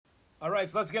All right,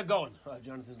 so let's get going.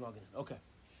 Jonathan's logging in. Okay.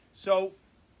 So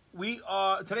we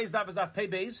are today's daf is daf Pei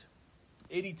Beis,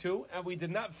 82, and we did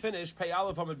not finish Pei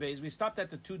Aleph Amud Beis. We stopped at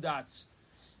the two dots,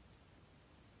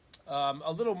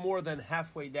 a little more than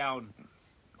halfway down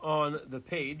on the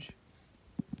page.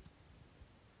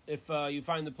 If you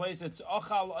find the place, it's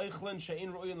Ochal Eichlin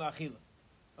She'in Ru'in La'achila.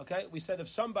 Okay, we said if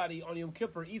somebody on Yom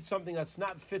Kippur eats something that's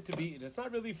not fit to be eaten, it's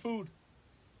not really food,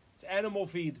 it's animal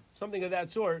feed, something of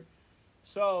that sort.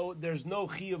 So there's no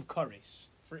chi of kares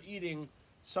for eating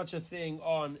such a thing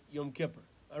on Yom Kippur.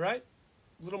 All right?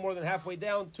 A little more than halfway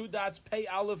down. Two dots, Pei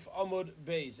Aleph Amud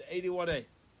Beis, 81a.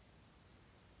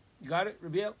 You got it,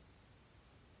 Rabiel?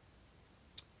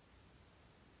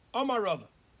 Amar Rava.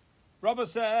 Rava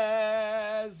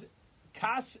says,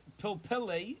 Kas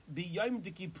pilpile b'yom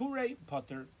dekipure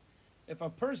potter. If a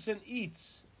person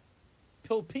eats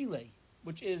pilpile,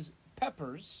 which is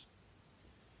peppers,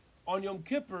 on Yom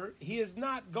Kippur, he is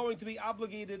not going to be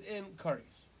obligated in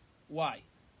kares. Why?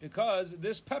 Because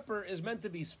this pepper is meant to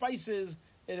be spices.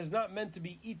 It is not meant to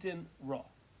be eaten raw.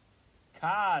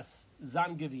 Kas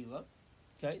zangavila.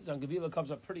 Okay, zangavila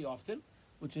comes up pretty often,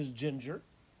 which is ginger.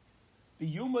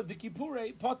 Biyuma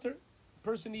dekipure potter.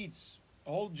 Person eats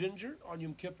a whole ginger on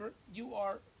Yom Kippur, you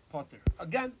are potter.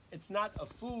 Again, it's not a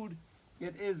food,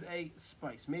 it is a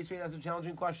spice. Meisvei, that's a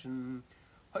challenging question.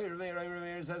 Says,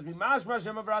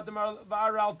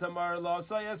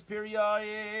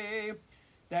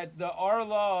 that the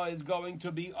arla is going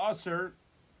to be usher.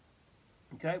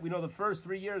 Okay, we know the first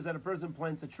 3 years that a person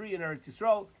plants a tree in Eretz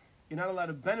Yisrael, you're not allowed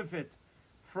to benefit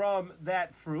from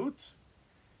that fruit.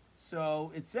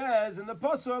 So it says in the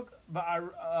pasuk,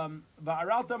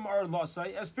 "Va'araltam ar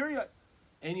losai espiria,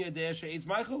 enya de'esha eitz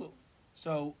meichalu."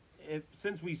 So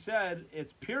since we said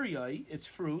it's piria, it's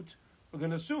fruit, we're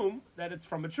going to assume that it's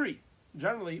from a tree.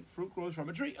 Generally, fruit grows from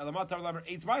a tree. Elamatar lever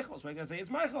eitz meichel. So I can say it's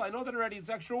meichel. I know that already. It's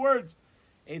extra words.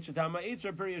 Eitz shatama eitz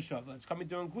or piria shava. It's coming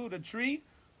to include a tree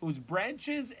whose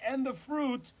branches and the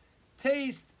fruit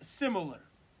taste similar.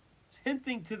 It's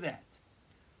hinting to that.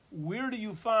 Where do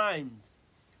you find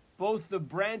both the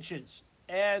branches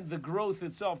and the growth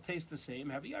itself taste the same?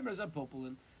 This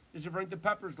is referring to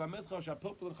peppers. To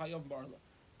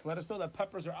let us know that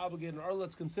peppers are obligated in Arla.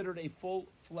 It's considered a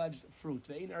full-fledged fruit.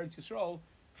 But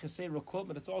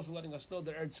it's also letting us know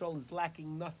that Eretz Yisrael is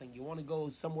lacking nothing. You want to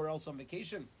go somewhere else on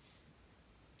vacation?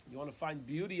 You want to find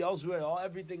beauty elsewhere?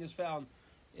 Everything is found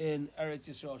in Eretz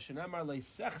Yisrael.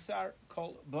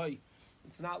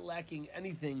 It's not lacking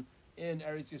anything in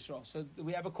Eretz Yisrael. So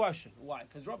we have a question. Why?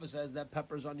 Because Rava says that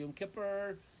peppers on Yom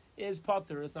Kippur is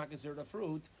potter. It's not considered a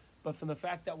fruit. But from the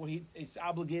fact that it's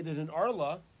obligated in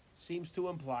Arla, seems to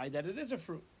imply that it is a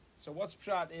fruit. So what's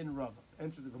pshat in Rava?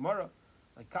 Answer the Gemara.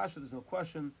 Like Kasha, there's no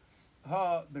question.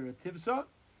 Ha berativsa.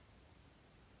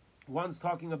 One's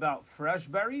talking about fresh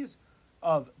berries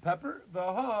of pepper.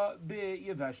 Vaha be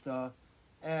yeveshta.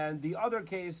 And the other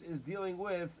case is dealing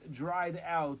with dried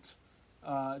out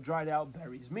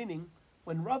berries. Meaning,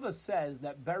 when Rava says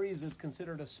that berries is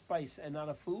considered a spice and not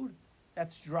a food,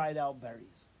 that's dried out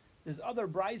berries. There's other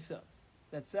brisa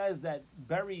that says that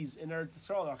berries in Eretz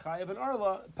Yisrael are chayav and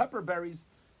arla, pepper berries.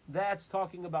 That's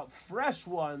talking about fresh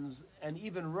ones, and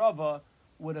even Rava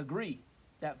would agree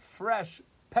that fresh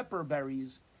pepper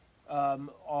berries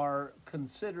are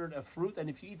considered a fruit, and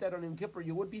if you eat that on Yom Kippur,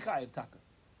 you would be chayav taka.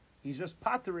 He's just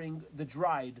pottering the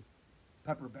dried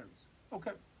pepper berries.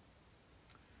 Okay.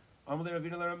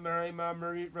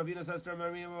 Ravina says to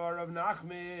Rav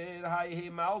Nachman, "Hi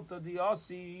Malta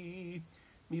diasi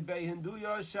mi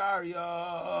behinduya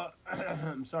sharia."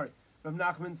 I'm sorry. Rav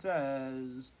Nachman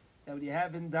says that what you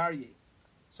have in Darye.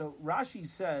 So Rashi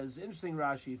says, interesting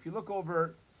Rashi. If you look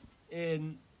over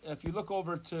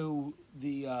to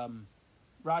the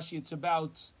Rashi, it's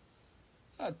about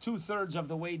 2/3 of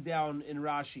the way down in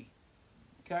Rashi.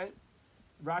 Okay,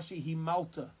 Rashi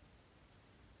Himalta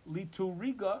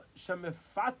lituriga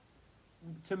shemefat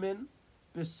timin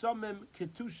besamim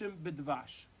ketushim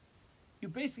bidvash. You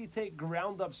basically take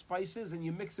ground up spices and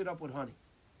you mix it up with honey.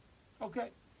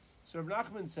 Okay, so Rav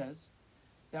Nachman says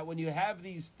that when you have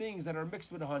these things that are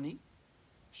mixed with honey,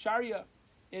 sharia,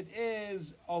 it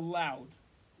is allowed.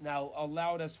 Now,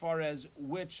 allowed as far as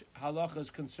which halacha is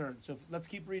concerned. So let's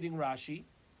keep reading Rashi.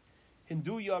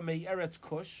 Hinduya me'eretz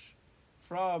Kush,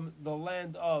 from the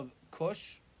land of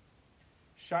Kush.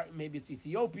 Maybe it's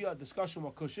Ethiopia. Discussion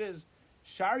what Kush is.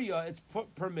 Sharia, it's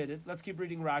permitted. Let's keep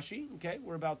reading Rashi. Okay,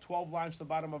 we're about 12 lines to the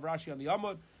bottom of Rashi on the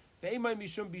Amud.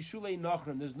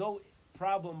 There's no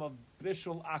problem of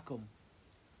bishul akum,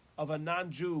 of a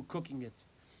non-Jew cooking it.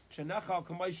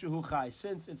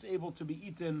 Since it's able to be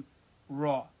eaten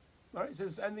raw. All right, it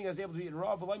says anything that's able to be eaten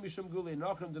raw. V'lay mishum gulei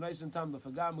nachrim denais and tam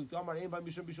lefagam mukdamar ein by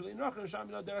mishum bishulei nachrim sham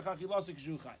yino derech achilasik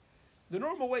shuchai. The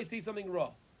normal way is to eat something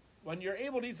raw. When you're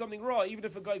able to eat something raw, even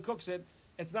if a guy cooks it,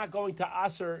 it's not going to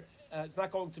aser. It's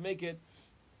not going to make it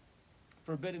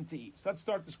forbidden to eat. So let's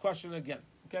start this question again,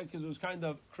 okay? Because it was kind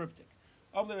of cryptic.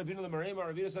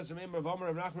 Ravina says, Rav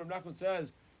Nachman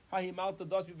says,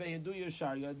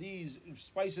 these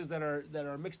spices that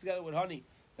are mixed together with honey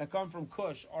that come from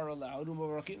Kush are allowed.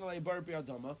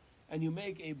 And you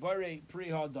make a bare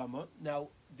priha dama. Now,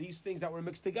 these things that were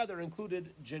mixed together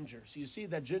included ginger. So you see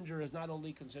that ginger is not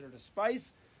only considered a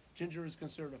spice, ginger is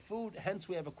considered a food. Hence,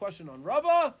 we have a question on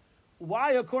Rava.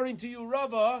 Why, according to you,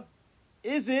 Rava,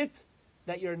 is it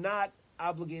that you're not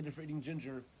obligated for eating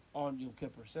ginger on Yom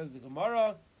Kippur? Says the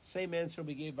Gemara, same answer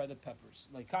we gave by the peppers.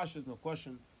 Like kasha is no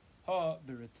question. Ha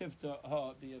b'retivta,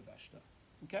 ha b'yaveshta.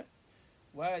 Okay?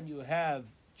 When you have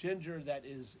ginger that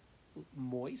is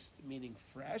moist, meaning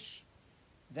fresh,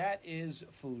 that is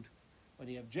food. When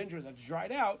you have ginger that's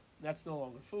dried out, that's no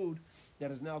longer food.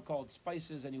 That is now called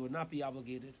spices, and you would not be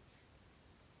obligated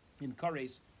in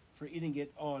kares for eating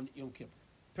it on Yom Kippur.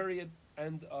 Period.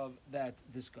 End of that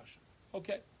discussion.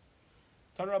 Okay.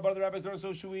 Tanra Bar the rabbis don't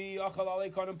so shui achal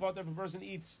alei kanim potter. If a person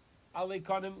eats alei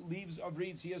kanim, leaves of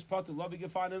reeds, he is potter. Lavi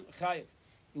gefanim chayiv.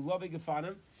 Lavi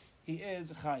gefanim, he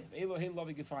is chayiv. Elohim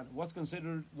lavi gefanim. What's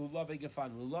considered lulavi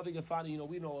gefanim? Lulavi gefanim,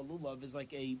 we know a lulav is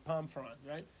like a palm frond,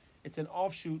 right? It's an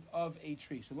offshoot of a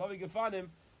tree. So lavi gefanim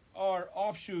are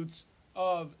offshoots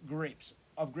of grapes,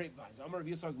 of grapevines. Amar Rav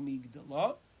Yitzchak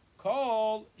migdala.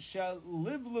 Call shall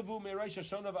live levu me'reish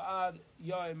Hashana va'ad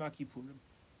ya'im ha'kippurim.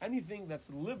 Anything that's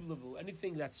live levu,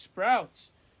 anything that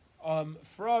sprouts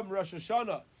from Rosh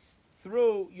Hashanah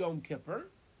through Yom Kippur,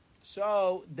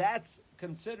 so that's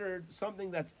considered something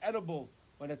that's edible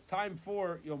when it's time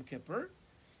for Yom Kippur,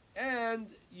 and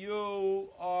you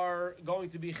are going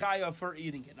to be chayav for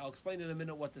eating it. I'll explain in a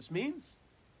minute what this means.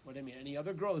 What do I mean? Any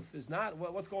other growth is not.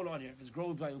 What's going on here? If it's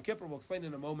grown by Yom Kippur, we'll explain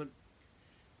in a moment.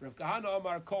 Rav Kahana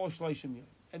Amar Kol Shleishim Yom.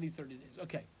 Any 30 days.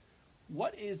 Okay.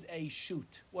 What is a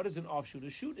shoot? What is an offshoot? A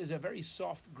shoot is a very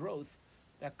soft growth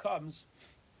that comes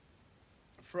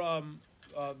from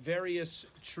various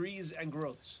trees and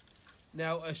growths.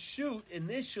 Now, a shoot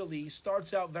initially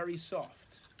starts out very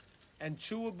soft and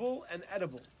chewable and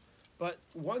edible. But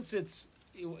once it's,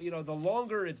 the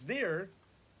longer it's there,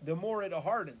 the more it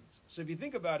hardens. So if you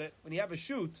think about it, when you have a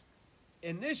shoot,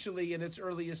 initially, in its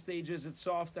earliest stages, it's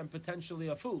soft and potentially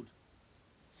a food.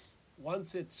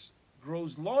 Once it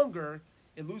grows longer,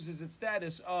 it loses its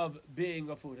status of being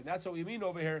a food. And that's what we mean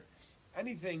over here.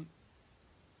 Anything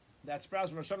that sprouts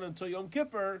from Rosh Hashanah until Yom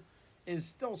Kippur is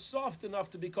still soft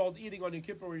enough to be called eating on Yom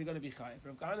Kippur where you're going to be chayiv.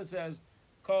 Rav Kahana says,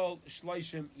 called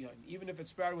shleishim yom. Even if it's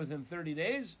sprouted within 30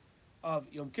 days of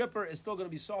Yom Kippur, it's still going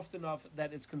to be soft enough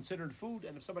that it's considered food.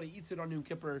 And if somebody eats it on Yom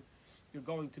Kippur, you're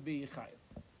going to be chayiv.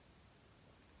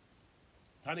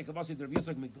 Tani Kavasi Rav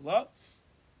Yitzchak Migdala.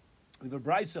 We have a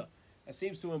brisa that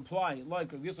seems to imply,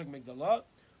 like Rav Yitzchak Migdala,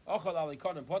 Achal alei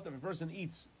kanim potter. If a person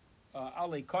eats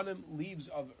alei kanim, leaves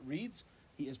of reeds,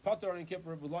 he is potter on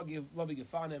Kippur v'lavi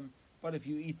gefanim. But if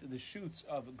you eat the shoots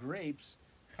of grapes,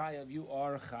 chayav, you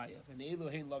are chayav. And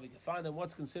Elohein lavi gefanim.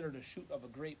 What's considered a shoot of a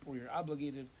grape where you're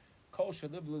obligated? Kol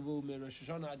shaliv levu min Rosh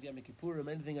Hashanah ad Yom Kippurim.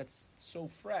 Anything that's so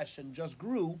fresh and just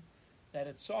grew that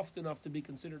it's soft enough to be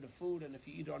considered a food, and if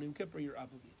you eat it on Yom Kippur, you're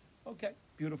obligated. Okay,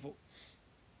 beautiful.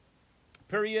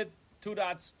 Period, 2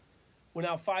 dots. We're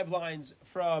now 5 lines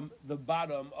from the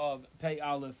bottom of Pei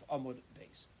Aleph Amud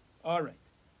Beis. All right.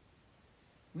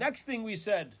 Next thing we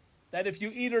said, that if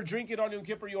you eat or drink it on Yom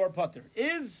Kippur, you are pater,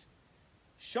 is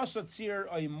Shasatzir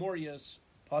Aimorius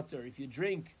pater. If you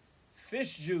drink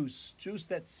fish juice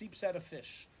that seeps out of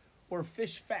fish, or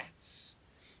fish fats,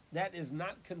 that is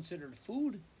not considered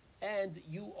food, and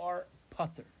you are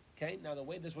pater. Okay, now the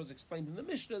way this was explained in the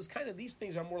Mishnah is kind of these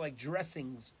things are more like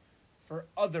dressings for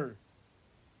other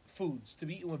foods to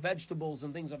be eaten with vegetables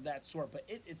and things of that sort, but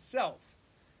it itself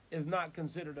is not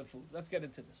considered a food. Let's get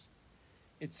into this.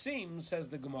 It seems, says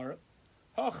the Gemara,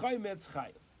 ha'chaymetz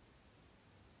chayav.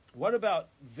 What about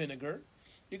vinegar?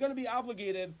 You're going to be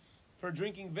obligated for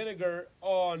drinking vinegar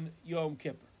on Yom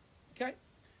Kippur. Okay?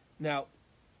 Now,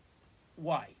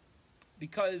 why?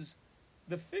 Because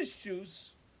the fish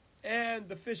juice and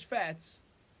the fish fats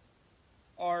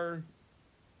are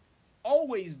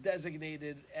always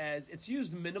designated as, it's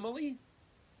used minimally,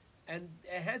 and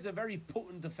it has a very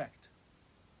potent effect.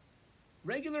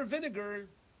 Regular vinegar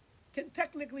can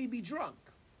technically be drunk,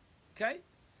 okay?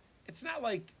 It's not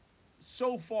like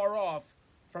so far off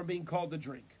from being called a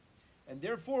drink. And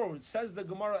therefore, it says the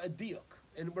Gemara a diuk,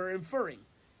 and we're inferring,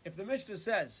 if the Mishnah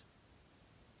says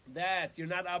that you're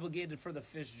not obligated for the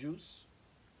fish juice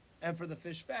and for the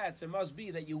fish fats, it must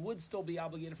be that you would still be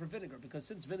obligated for vinegar, because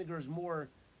since vinegar is more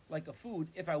like a food,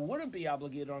 if I wouldn't be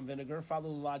obligated on vinegar, follow the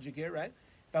logic here, right?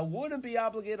 If I wouldn't be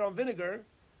obligated on vinegar,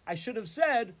 I should have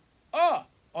said,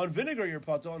 on vinegar you're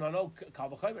patur, and on kal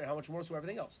v'chomer, how much more so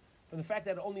everything else. From the fact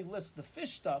that it only lists the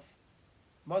fish stuff,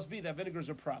 must be that vinegar is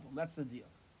a problem. That's the deal.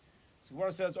 So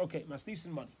Gemara says, okay, masnis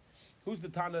and money. Who's the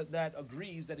Tana that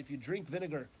agrees that if you drink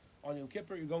vinegar on Yom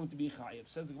Kippur, you're going to be chayiv?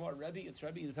 Says the Gemara, Rebbe, it's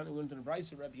Rebbe, the Tana we learned in the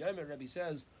Brisa, Rebbe Yomer, Rebbe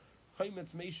says,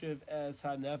 chaymetz meishiv as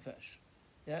ha-nefesh.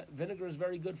 Yeah, vinegar is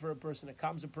very good for a person. It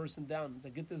calms a person down. It's a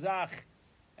good zach,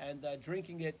 and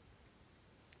drinking it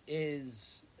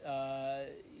is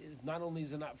not only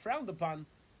is it not frowned upon,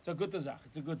 it's a good zach.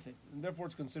 It's a good thing, and therefore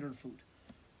it's considered food.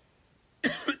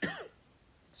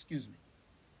 Excuse me.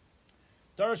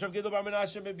 Darash of Gidel Bar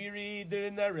Menashe Bebiri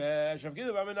did Naresh of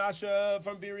Gidel Bar Menashe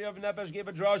from Biri of Nefesh gave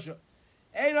a drasha.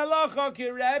 Ein halacha ki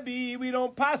Rabbi, we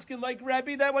don't paskin like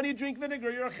Rabbi that when you drink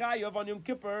vinegar you're chayav on Yom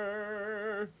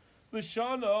Kippur.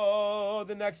 L'shana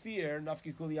the next year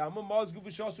nafki kul yama mazgu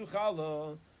v'shasu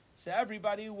chala. So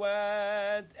everybody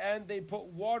went and they put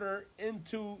water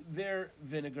into their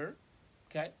vinegar,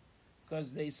 okay?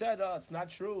 Because they said, it's not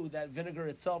true that vinegar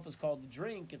itself is called a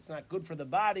drink. It's not good for the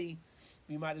body.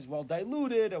 We might as well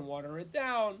dilute it and water it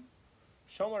down.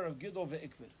 Shomar Rav Gidol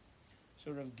ve'ikvid.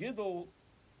 So Rav Gidol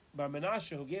Bar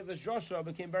Menashe, who gave this drasha,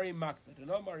 became very makbid. And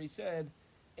Omar, he said,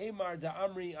 Emar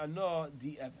da'amri ano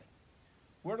di evet.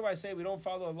 Where do I say we don't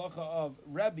follow the halacha of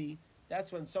Rebbe?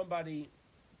 That's when somebody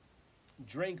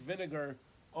drank vinegar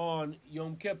on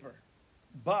Yom Kippur.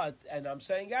 But, and I'm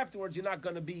saying afterwards, you're not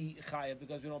going to be chayav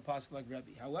because we don't pass like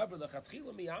Rebbe. However,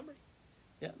 lechatchila mi amri.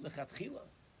 Yeah, lechatchila.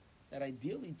 That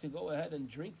ideally to go ahead and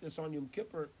drink this on Yom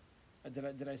Kippur,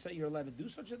 did I say you're allowed to do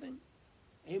such a thing?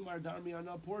 Emar darmi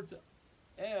ana porta.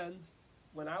 And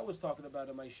when I was talking about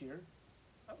in my shir,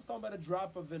 I was talking about a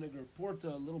drop of vinegar, porta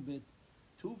a little bit.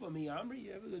 Tuva mi amri,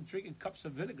 you ever drinking cups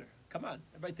of vinegar? Come on,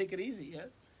 everybody take it easy, yeah?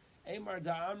 Emar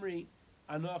da amri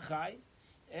ana chai.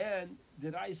 And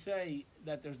did I say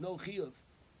that there's no chiyuv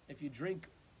if you drink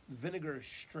vinegar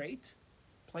straight,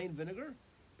 plain vinegar?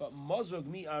 But mazog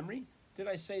mi amri, did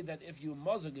I say that if you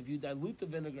dilute the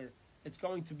vinegar, it's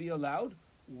going to be allowed?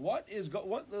 What's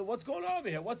going on over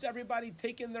here? What's everybody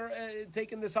taking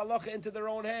this halacha into their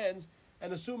own hands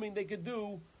and assuming they could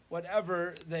do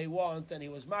whatever they want? And he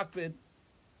was makbid.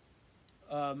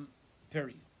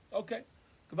 Period. Okay,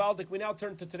 Gavaldik. We now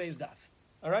turn to today's daf.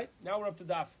 All right, now we're up to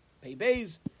daf Pei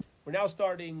Beis. We're now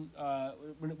starting.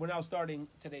 We're now starting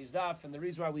today's daf, and the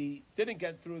reason why we didn't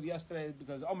get through yesterday is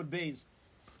because Amud Beis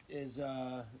is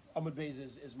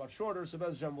much shorter. So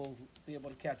Bez Hashem will be able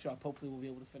to catch up. Hopefully, we'll be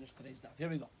able to finish today's daf. Here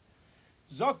we go.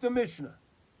 Zok the Mishnah.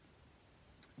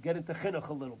 Get into chinuch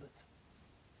a little bit.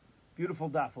 Beautiful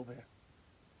daf over here,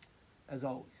 as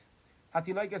always.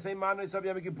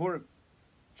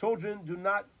 Children do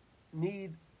not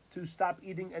need to stop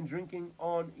eating and drinking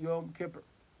on Yom Kippur.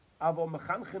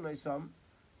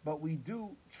 But we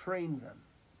do train them.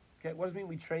 Okay, what does it mean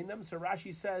we train them? So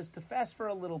Rashi says to fast for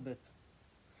a little bit.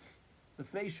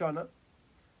 L'fnei shana,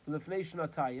 l'fnei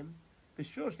shnatayim,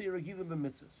 v'shosh de'regilim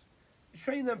b'mitzvos.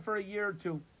 Train them for a year or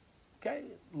two. Okay,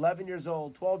 11 years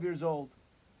old, 12 years old.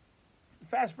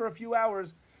 Fast for a few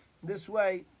hours. This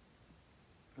way,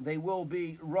 they will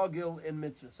be ragil in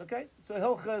mitzvahs. Okay, so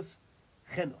hilchas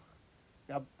chinuch.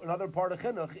 Now, another part of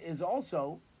chinuch is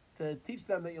also to teach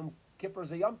them that Yom Kippur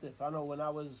is a Yom Tif. I know when I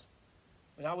was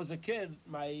a kid,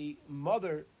 my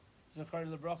mother, Zechar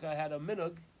Lebracha, had a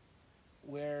minug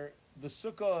where the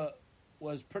sukkah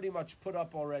was pretty much put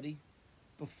up already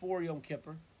before Yom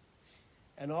Kippur,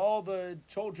 and all the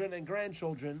children and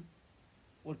grandchildren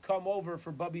would come over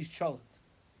for Bubby's cholent.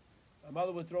 My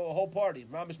mother would throw a whole party.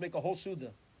 Mamish make a whole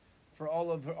suda for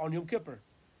all of her on Yom Kippur,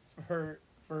 for her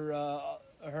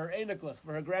eniklich,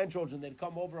 for her grandchildren. They'd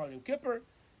come over on Yom Kippur,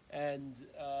 and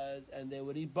they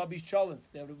would eat Bubby's cholent.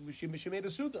 She made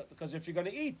a suda, because if you're going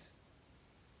to eat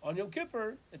on Yom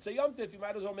Kippur, it's a Yom Tif, you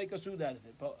might as well make a suda out of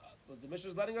it. But the Mishnah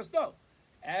is letting us know,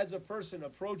 as a person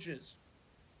approaches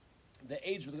the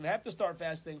age where they're going to have to start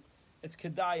fasting, it's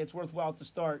kedai, it's worthwhile to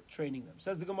start training them.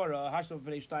 Says the Gemara,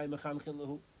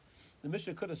 the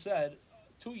Mishnah could have said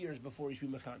 2 years before you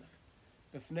should be mechanech.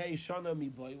 B'fnei shana mi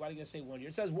boy. Why do you gotta say 1 year?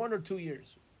 It says 1 or 2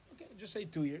 years. Okay, just say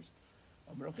 2 years.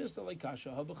 Yeah,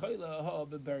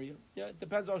 it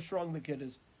depends how strong the kid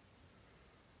is.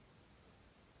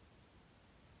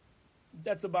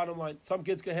 That's the bottom line. Some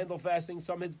kids can handle fasting.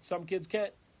 Some kids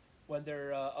can't when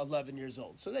they're 11 years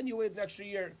old. So then you wait an extra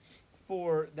year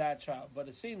for that child. But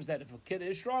it seems that if a kid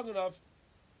is strong enough,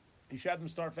 you should have them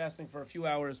start fasting for a few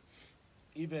hours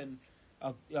even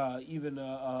a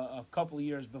couple of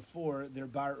years before their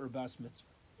bar or bas mitzvah.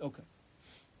 Okay.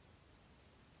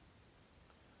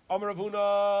 Amar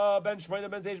Ravuna ben Shmaina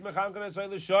ben Teish Mechan Kan Esrei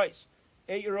L'Shois.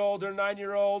 8-year-old or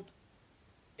 9-year-old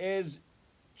is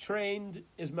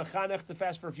mechanech to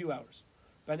fast for a few hours.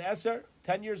 Ben Eser,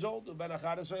 10 years old, Ben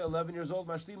Achad Esrei, 11 years old,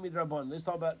 Mashlim Midrabon. Let's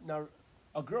talk about now.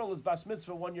 A girl is bas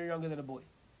mitzvah 1 year younger than a boy,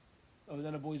 or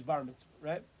than a boy's bar mitzvah,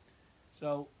 right?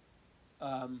 So,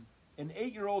 an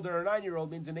 8-year-old or a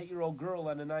 9-year-old means an 8-year-old girl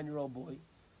and a 9-year-old boy,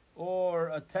 or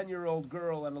a 10-year-old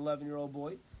girl and an 11-year-old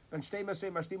boy. Ben Shtei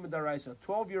Masrei Mashlim Midaraisa.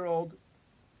 12-year-old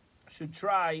should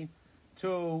try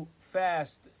to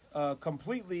fast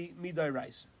completely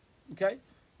midaraisa. Okay?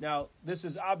 Now, this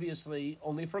is obviously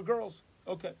only for girls.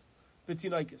 Okay.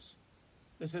 B'tinaikis.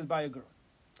 This is by a girl.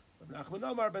 Nachman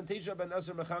Omar ben Tisha ben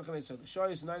Aser Mechanchen Esel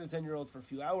L'Shois, 9 to 10-year-old for a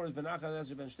few hours. Ben Achad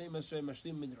Eser ben Shtei Masrei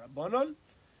Mashlim Midrabanon.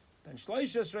 Ben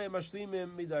Shloish Esrei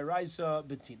Mashlimim Midaraisa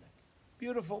B'tinak.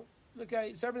 Beautiful.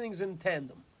 Okay, so everything's in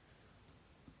tandem.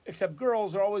 Except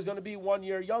girls are always going to be 1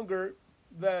 year younger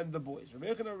than the boys.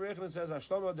 Rabbi Yochanan says,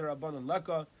 Hashlama derabanan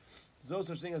leka. There's no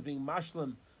such thing as being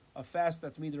mashlim, a fast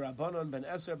that's midirabanan. Ben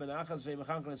Eser, ben Achaz,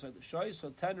 Mechankan Esrei L'Shois.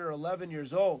 So 10 or 11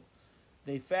 years old,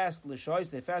 they fast L'Shois.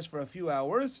 They fast for a few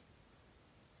hours.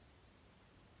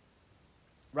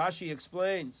 Rashi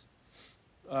explains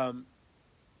that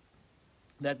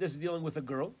this is dealing with a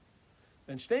girl.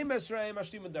 And the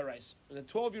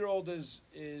 12-year-old is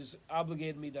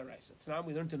obligated midaraisa. Now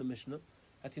we learned in the Mishnah.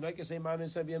 Atinaikis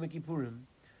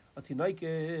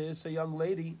is a young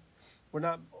lady. We're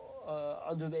not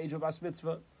under the age of bas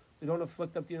mitzvah. We don't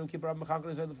afflict up the Yom Kippur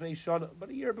but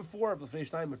a year before, or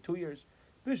 2 years.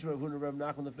 It says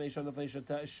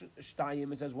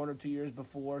 1 or 2 years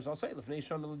before. So I'll say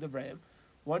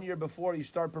 1 year before you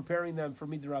start preparing them for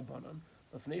midrabanan.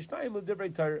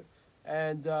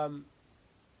 And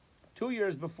 2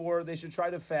 years before they should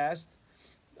try to fast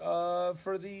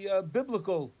for the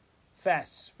biblical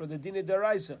fasts, for the Dinei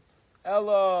D'Oraisa.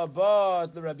 Ella, but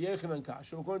the Rabbi Yochanan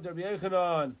Kasha. According to Rabbi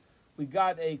Yochanan, we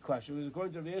got a question. Because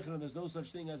according to Rabbi Yochanan, there's no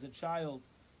such thing as a child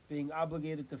being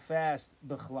obligated to fast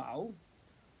b'chlal.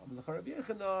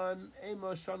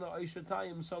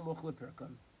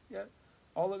 Yeah.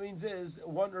 All it means is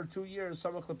 1 or 2 years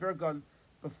samach lepirkan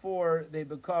before they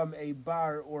become a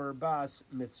bar or bas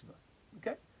mitzvah.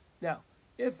 Okay? Now,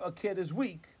 if a kid is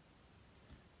weak,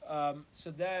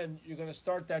 so then you're going to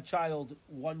start that child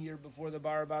 1 year before the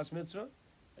bar or bas mitzvah.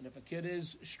 And if a kid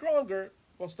is stronger,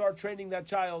 we'll start training that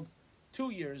child 2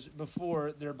 years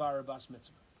before their bar or bas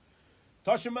mitzvah.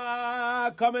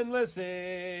 Toshima, come and listen.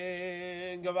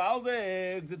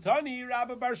 Gavaldik, the Tani,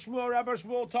 Rabbi Bar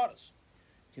Shmuel taught us.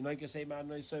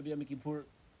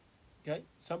 Okay,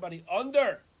 somebody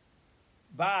under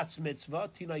bas mitzvah,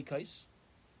 tinaikais.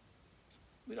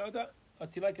 We know that a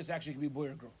tinaikas actually can be boy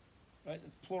or girl, right?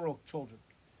 It's plural children.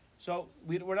 So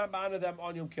we're not mad at them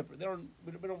on Yom Kippur.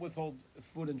 We don't withhold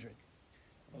food and drink.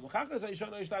 According to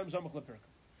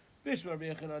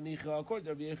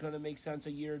Rabbi Yochanan, it makes sense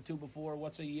a year or two before.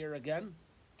 What's a year again?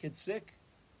 Kid sick?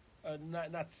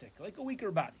 Not sick, like a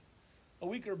weaker body. A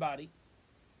weaker body.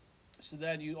 So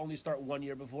then you only start 1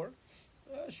 year before.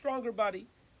 A stronger body,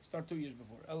 start 2 years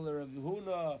before. Rav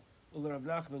Huna, Rav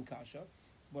Nachman Kasha.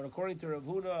 But according to Rav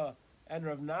Huna and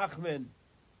Rav Nachman,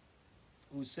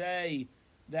 who say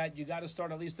that you got to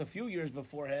start at least a few years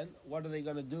beforehand, what are they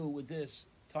going to do with this?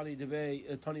 Tani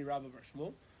Rabba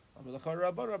Shmuel.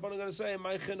 Rabban going to say,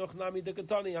 "My chinuch nami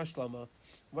dekatani ashlama."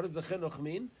 What does the chinuch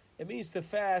mean? It means to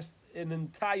fast an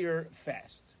entire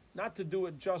fast, not to do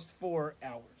it just for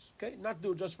hours. Okay, not to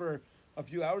do it just for a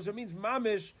few hours. It means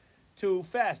mamish to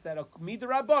fast at a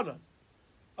midrabanan.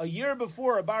 A year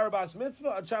before a bar bas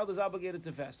mitzvah, a child is obligated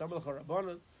to fast. I'm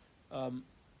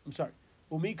sorry.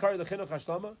 Umi kari the chinuch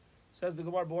ashlama, says the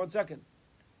Gemara. But 1 second,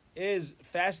 is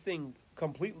fasting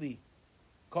completely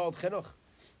called chinuch?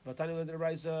 What is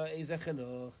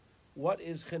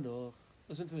chinuch?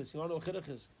 Listen to this. You want to know what chinuch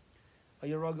is?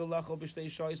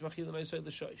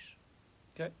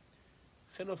 Okay?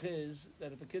 Chinuch is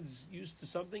that if a kid's used to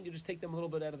something, you just take them a little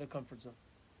bit out of their comfort zone.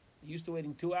 You're used to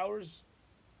waiting 2 hours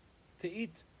to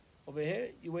eat. Over here,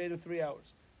 you waited 3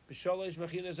 hours.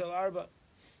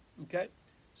 Okay?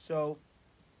 So,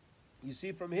 you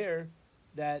see from here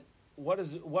that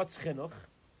what's chinuch?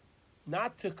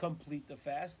 Not to complete the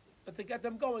fast, but to get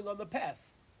them going on the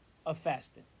path of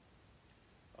fasting.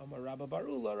 Rabbi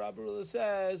Barula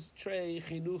says, Trei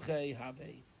chinuche have.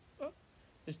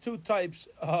 There's 2 types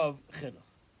of chinuch.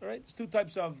 All right? There's 2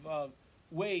 types of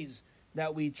ways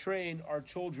that we train our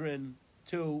children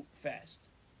to fast.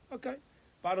 Okay?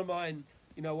 Bottom line,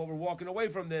 what we're walking away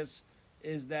from this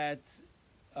is that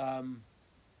Where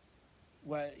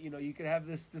you could have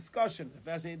this discussion, a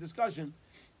fascinating discussion,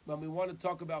 when we want to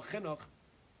talk about chinuch.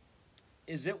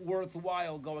 Is it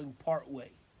worthwhile going part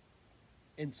way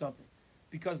in something?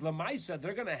 Because lamaisa,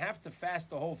 they're going to have to fast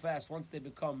the whole fast once they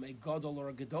become a gadol or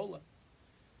a gedola.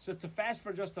 So to fast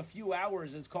for just a few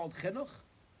hours is called chinuch?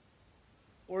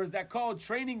 Or is that called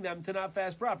training them to not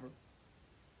fast properly?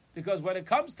 Because when it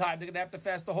comes time, they're going to have to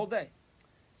fast the whole day.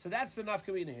 So that's the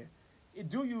nafkamina here.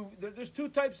 There's two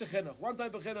types of chinuch. One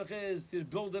type of chinuch is to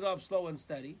build it up slow and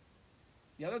steady.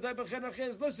 The other type of chinuch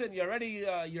is, listen, you're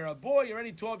a boy, you're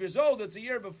already 12 years old, it's a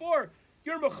year before,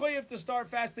 you're mechuyev to start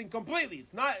fasting completely.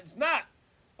 It's not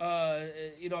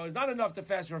enough to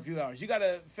fast for a few hours. You got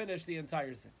to finish the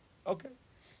entire thing. Okay.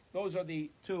 Those are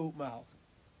the two mahalchim.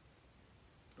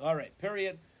 All right,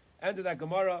 period. End of that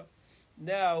Gemara.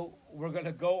 Now we're going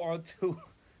to go on to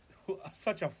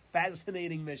such a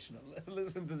fascinating Mishnah.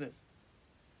 Listen to this.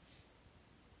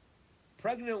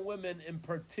 Pregnant women in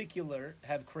particular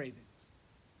have cravings.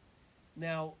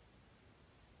 Now,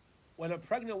 when a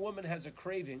pregnant woman has a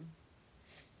craving,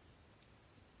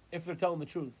 if they're telling the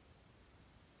truth,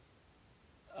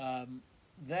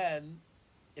 then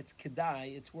it's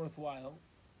kedai, it's worthwhile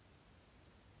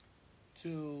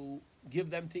to give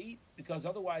them to eat, because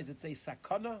otherwise it's a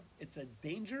sakana, it's a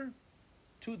danger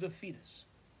to the fetus.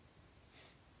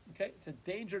 Okay, it's a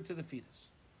danger to the fetus.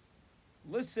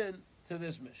 Listen to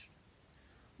this Mishnah.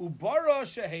 Ubara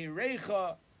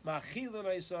sheheirecha machilin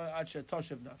isa ad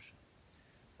shetoshev nafsha.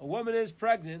 A woman is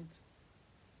pregnant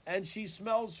and she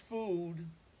smells food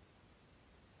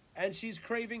and she's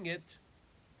craving it.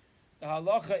 The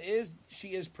halacha is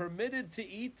she is permitted to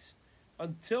eat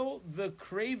until the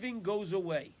craving goes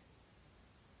away.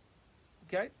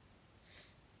 Okay?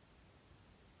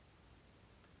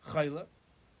 Chayla.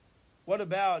 What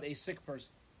about a sick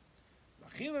person?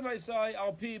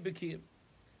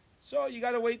 So you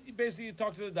got to wait. Basically, you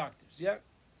talk to the doctors. Yeah.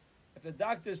 If the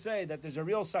doctors say that there's a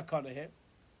real sakana here,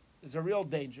 there's a real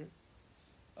danger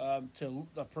to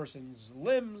the person's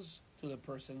limbs, to the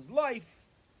person's life,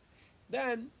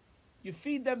 then you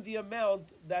feed them the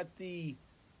amount that the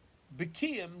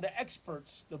Bikiyim, the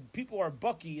experts, the people who are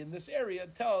bucky in this area,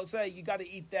 say you got to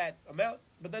eat that amount,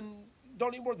 but then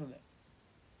don't eat more than that.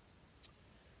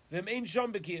 V'im ein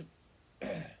sham Bikiyim.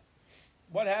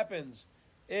 What happens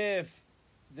if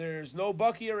there's no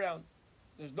bucky around?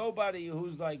 There's nobody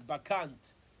who's like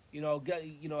bakant,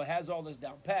 has all this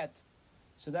down pat.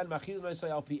 So then machil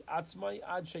noisay alpi atzmai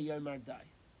ad sheyomar dai.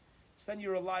 So then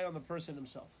you rely on the person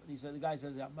himself. And the guy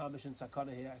says, mamish and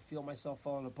sakana here, I feel myself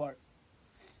falling apart.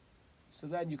 So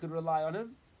then you could rely on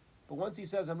him. But once he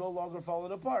says, I'm no longer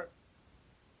falling apart,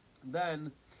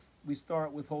 then we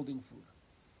start withholding food.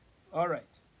 All right.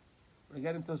 We're going to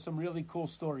get into some really cool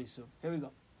stories soon. Here we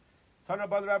go. A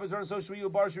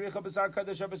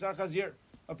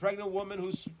pregnant woman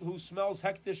who smells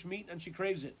hektish meat and she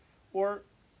craves it. Or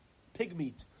pig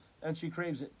meat and she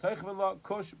craves it.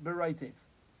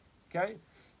 Okay?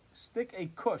 Stick a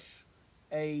kush,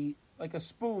 like a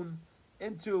spoon,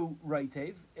 into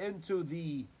raitev, into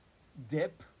the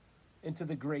dip, into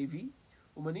the gravy,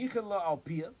 and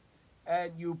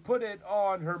you put it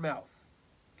on her mouth.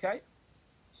 Okay?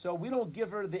 So we don't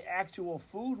give her the actual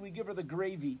food, we give her the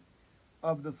gravy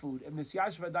of the food.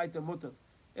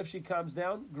 If she calms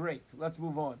down, great. Let's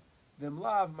move on.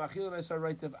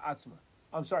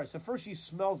 I'm sorry, so first she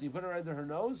smells it. You put it under her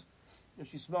nose, and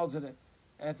she smells it in.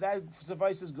 And if that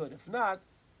suffices, good. If not,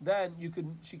 then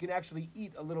she can actually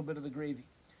eat a little bit of the gravy.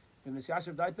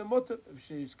 If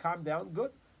she's calmed down,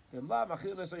 good.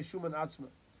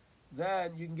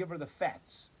 Then you can give her the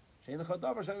fats. And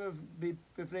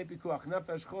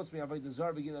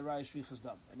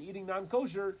eating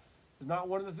non-kosher is not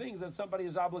one of the things that somebody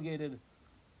is obligated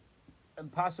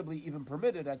and possibly even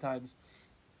permitted at times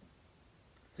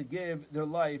to give their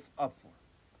life up for.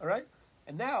 All right?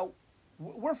 And now,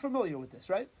 we're familiar with this,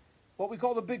 right? What we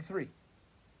call the big three.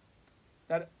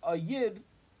 That a yid,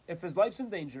 if his life's in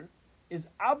danger, is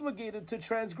obligated to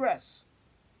transgress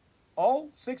all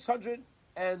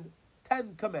 610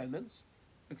 commandments,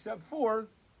 except for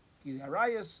Gili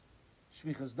Harayas,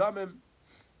 Shvichas Damim,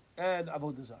 and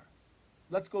Avodah Zarah.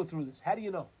 Let's go through this. How do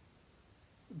you know?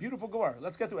 Beautiful Gemara.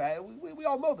 Let's get through it. We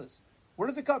all know this. Where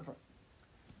does it come from?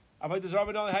 Avodah Zarah,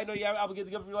 we know how you know you have obligated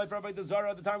to give up your life for Avodah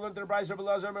Zarah. At the time we went to the Brayz, Rabbi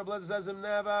Elazar says him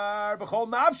never b'chol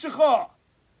nafshecha.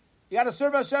 You got to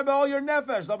serve Hashem all your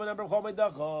nefesh.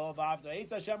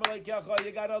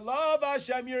 You got to love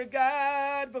Hashem your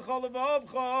God b'chol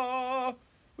levavcha,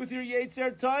 with your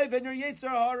Yetzer Tov and your Yetzer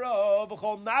Hara.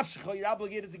 B'chol nafshecha, you're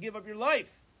obligated to give up your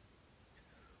life.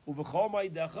 U'b'chol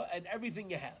ma'idecha, and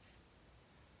everything you have.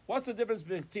 What's the difference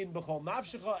between b'chol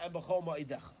nafshecha and b'chol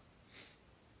ma'idecha?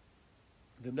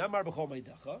 V'nemar b'chol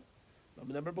ma'idecha,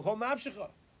 v'nemar b'chol nafshecha.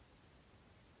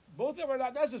 Both of them are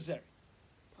not necessary.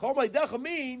 B'chol ma'idecha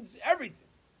means everything.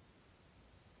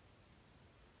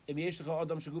 Because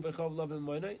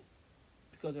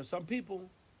there are some people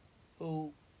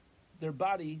who their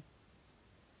body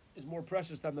is more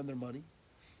precious than their money.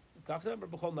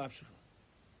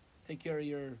 Take care of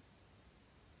your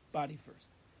body first.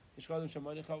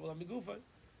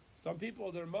 Some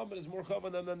people, their moment is more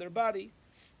chavan than their body.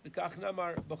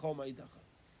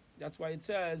 That's why it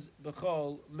says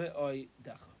b'chol me'oy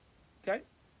decha. Okay?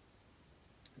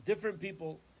 Different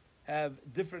people have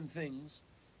different things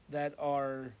that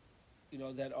are,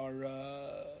 they're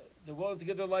willing to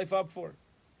give their life up for.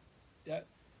 Yeah,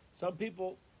 some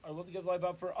people are willing to give their life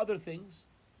up for other things,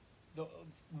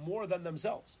 more than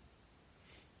themselves.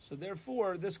 So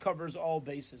therefore, this covers all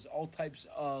bases, all types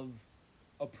of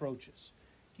approaches.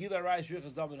 How do you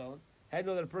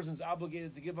know that a person is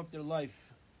obligated to give up their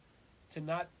life to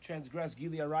not transgress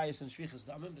Gili Arayis and Shvichas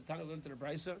Damim? The Tana learned to the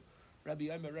Brisa. Rabbi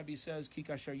says,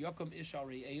 Kikasher Yokum Ishal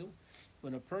Re'eu,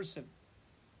 when a person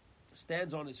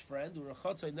stands on his friend,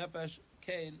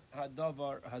 okay?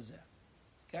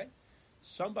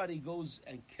 Somebody goes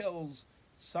and kills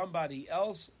somebody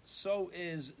else, so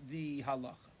is the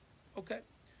halacha. Okay?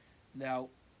 Now,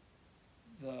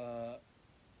 the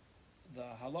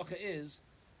halacha is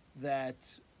that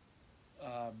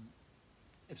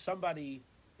if somebody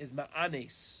is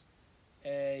ma'anes,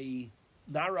 a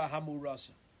nara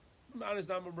hamurasa, ma'anes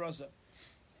hamurasa,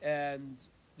 and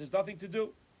there's nothing to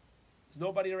do, there's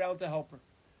nobody around to help her,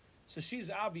 so she's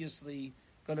obviously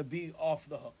going to be off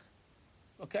the hook.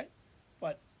 Okay?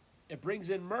 But it brings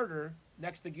in murder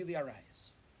next to Gili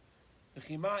Arayis.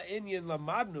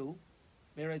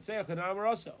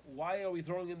 Why are we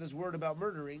throwing in this word about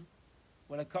murdering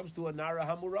when it comes to a Nara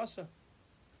Hamurasa?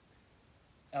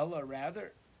 Ella,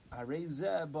 rather,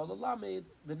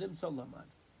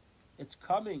 it's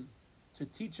coming to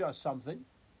teach us something,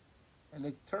 and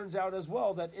it turns out as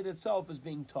well that it itself is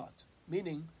being taught.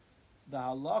 Meaning, the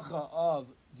halacha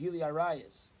of Gili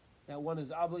Arayis, that one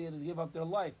is obligated to give up their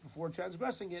life before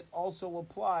transgressing it, also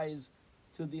applies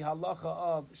to the halacha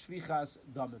of Shvichas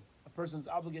Damim. A person is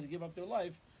obligated to give up their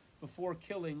life before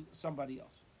killing somebody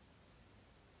else.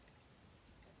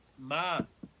 Ma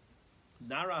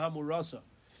Nara Hamurasa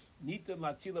Nitan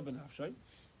Latila Benafshay.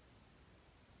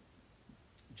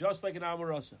 Just like an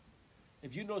Amurasa.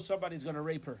 If you know somebody's going to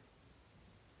rape her,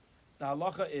 the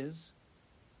halacha is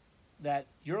that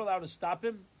you're allowed to stop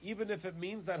him, even if it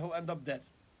means that he'll end up dead.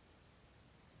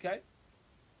 Okay?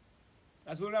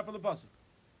 That's what we learned from the pasuk.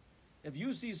 If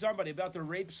you see somebody about to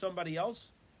rape somebody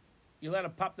else, you're allowed to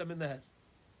pop them in the head.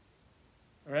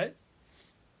 All right?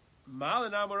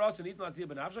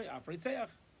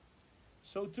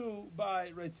 So too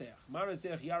by Reitzeach.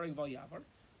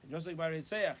 And just like by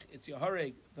Reitzeach, it's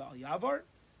Yahareg Val Yavar.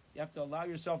 You have to allow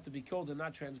yourself to be killed and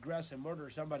not transgress and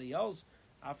murder somebody else.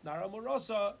 Af Nara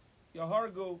Morasa,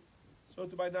 Yahargu. So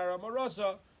too by Nara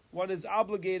Morasa, one is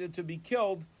obligated to be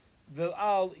killed,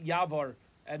 Vil'al Yavar,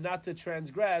 and not to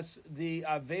transgress the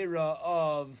Avera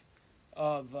of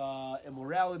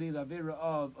immorality, the Avera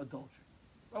of adultery.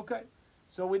 Okay,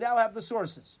 so we now have the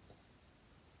sources.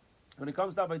 When it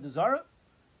comes to Avodah Zarah,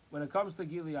 when it comes to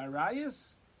Gili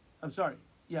Arayis, when it comes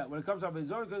to Avodah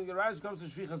Zarah, Gili Arayis, it comes to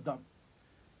Shvichas Dam.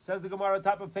 Says the Gemara,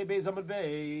 top of Pei Beis Amud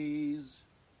Beis.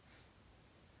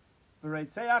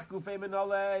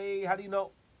 How do you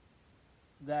know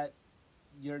that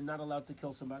you're not allowed to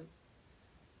kill somebody?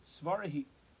 Svarahi,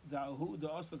 da'ahu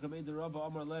da'asla kamei derava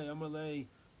amarle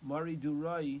mari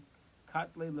durai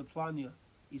katle leplanya.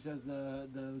 He says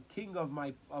the king of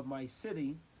my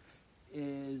city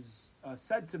is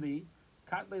said to me,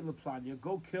 katle leplanya,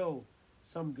 go kill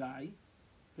some guy.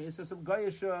 Okay, so some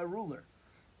guyish ruler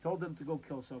told him to go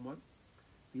kill someone.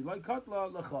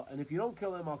 And if you don't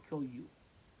kill him, I'll kill you.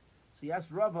 So he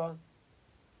asked Rava,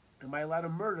 am I allowed to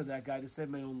murder that guy to save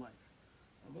my own life?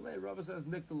 Rava says,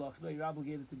 Nikdalach, no, you're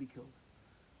obligated to be killed.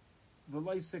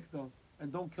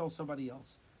 And don't kill somebody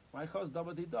else.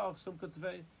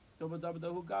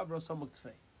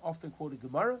 Often quoted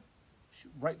Gemara,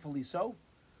 rightfully so,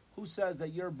 who says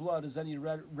that your blood is any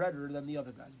redder than the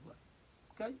other guy's blood.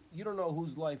 Okay? You don't know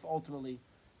whose life ultimately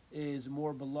is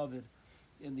more beloved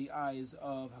in the eyes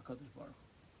of HaKadosh Baruch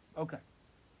Hu. Okay.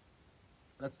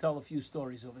 Let's tell a few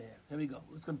stories over here. Here we go.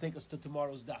 It's going to take us to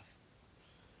tomorrow's daf.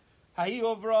 Hahi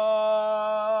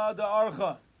Ovra the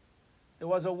Archa. There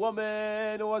was a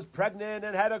woman who was pregnant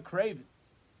and had a craving.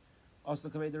 Also,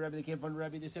 the Rebbe, they came from the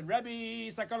Rebbe. They said,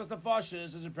 Rebbe, Sakanas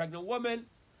Nefashis is a pregnant woman.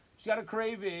 She got a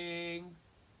craving.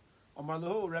 Amar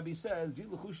Lahu, Rabbi says,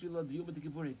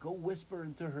 go whisper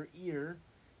into her ear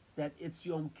that it's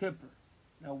Yom Kippur.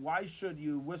 Now, why should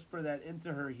you whisper that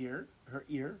into her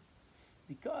ear?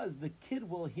 Because the kid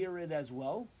will hear it as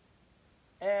well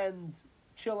and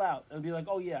chill out and be like,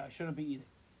 oh yeah, I shouldn't be eating.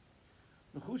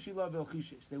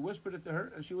 They whispered it to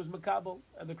her and she was makabel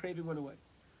and the craving went away.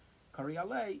 Kari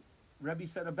alei, Rebbe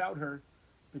said about her,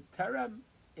 B'terem,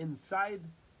 inside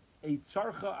a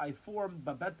tzarcha I formed,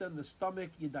 babeta in the stomach,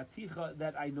 yidaticha,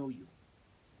 that I know you.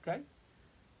 Okay?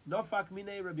 Nofak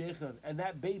minei Rabbi Yochanan. And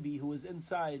that baby who was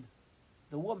inside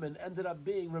the woman ended up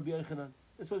being Rabbi Yochanan.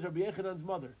 This was Rabbi Yochanan's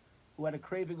mother, who had a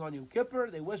craving on Yom Kippur.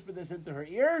 They whispered this into her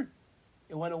ear.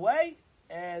 It went away,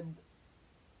 and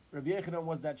Rabbi Yochanan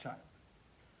was that child.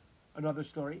 Another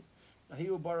story.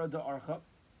 Ahiu bara da archa,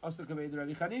 astakaved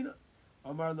Rabbi Chanina.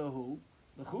 Amar lahu,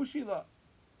 lechushila,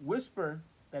 whisper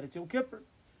that it's Yom Kippur.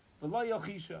 V'la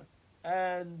yochisha,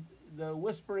 and the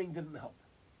whispering didn't help.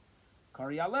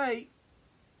 Kari alei.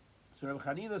 So Rabbi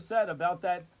Chanina said about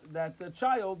that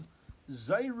child,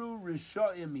 Zairu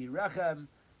Rishaim Irechem,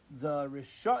 the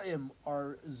Rishaim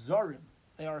are Zarim.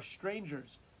 They are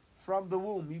strangers from the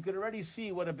womb. You can already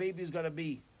see what a baby is going to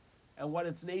be and what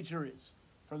its nature is.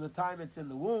 From the time it's in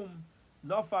the womb,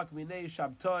 Nofak Minei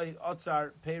Shabtai Otzar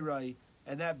Peirai,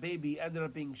 and that baby ended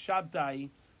up being Shabtai,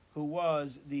 who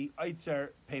was the Eitzer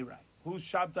Peirai. Who's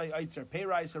Shabtai Eitzer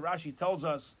Peirai? So Rashi tells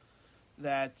us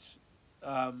that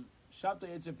Shabtai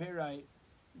Eitzer Peirai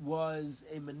was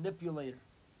a manipulator.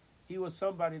 He was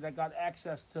somebody that got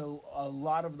access to a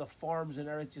lot of the farms in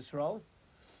Eretz Yisrael.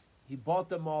 He bought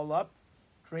them all up,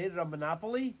 created a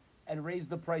monopoly, and raised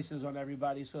the prices on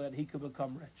everybody so that he could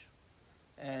become rich.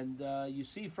 And you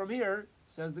see from here,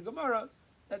 says the Gemara,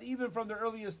 that even from the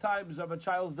earliest times of a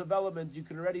child's development, you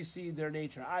can already see their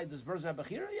nature. Does this person have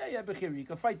Bechira? Yeah, Bechira. You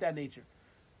can fight that nature.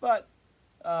 But,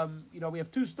 we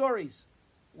have two stories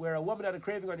where a woman had a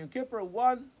craving on Yom Kippur.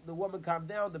 One, the woman calmed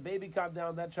down, the baby calmed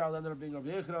down, that child ended up being Rabbi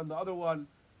Yochanan. The other one,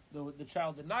 the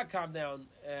child did not calm down,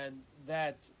 and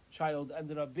that child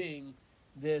ended up being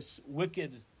this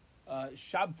wicked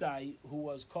Shabtai, who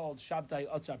was called Shabtai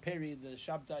Otzar Peri, the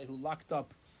Shabtai who locked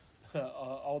up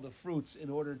all the fruits in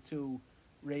order to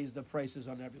raise the prices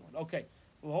on everyone. Okay,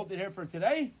 we'll hold it here for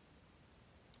today.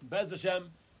 Bez Hashem,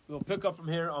 we'll pick up from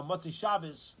here on Motzei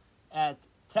Shabbos at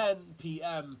 10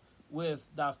 p.m. with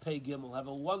Daf Pei Gimel. Have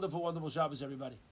a wonderful, wonderful Shabbos, everybody.